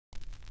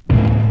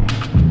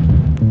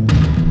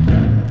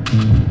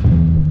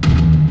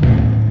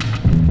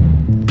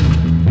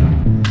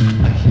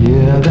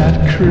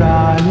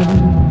crying.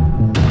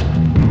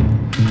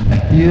 I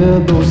hear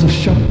those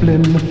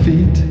shuffling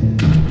feet.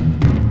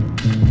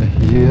 I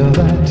hear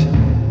that,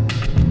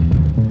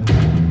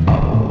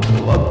 oh,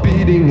 a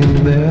beating in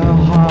their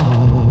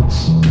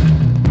hearts.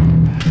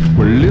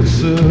 Well,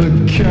 it's a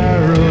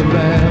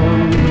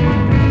caravan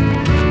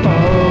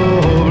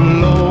of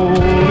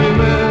lonely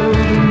men.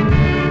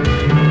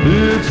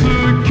 It's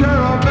a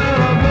caravan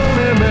of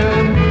lonely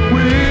men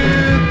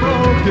with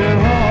broken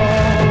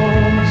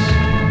hearts.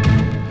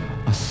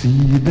 I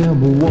see them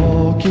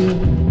walking,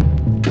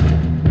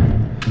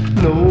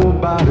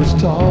 nobody's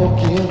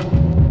talking.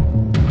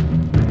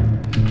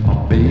 Oh,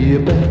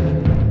 baby,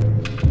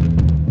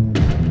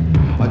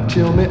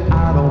 tell me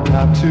I don't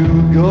have to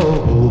go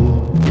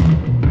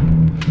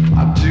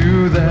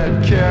to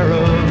that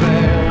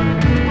caravan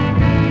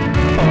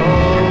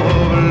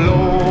of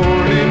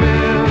lonely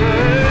men,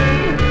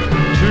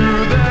 to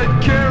that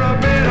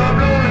caravan of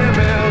lonely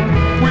men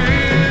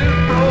with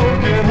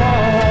broken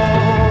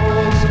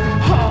hearts.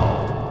 Oh,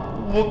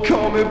 well,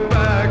 call me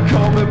back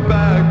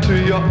to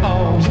your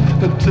arms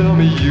and tell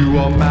me you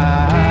are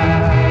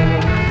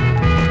mine.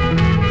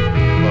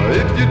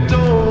 If you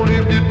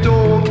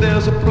don't,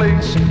 there's a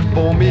place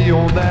for me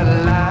on that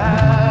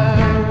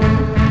line.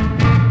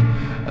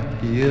 I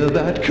hear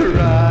that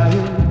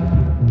crying,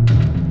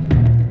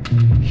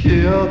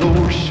 hear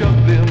those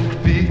shuffling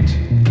feet.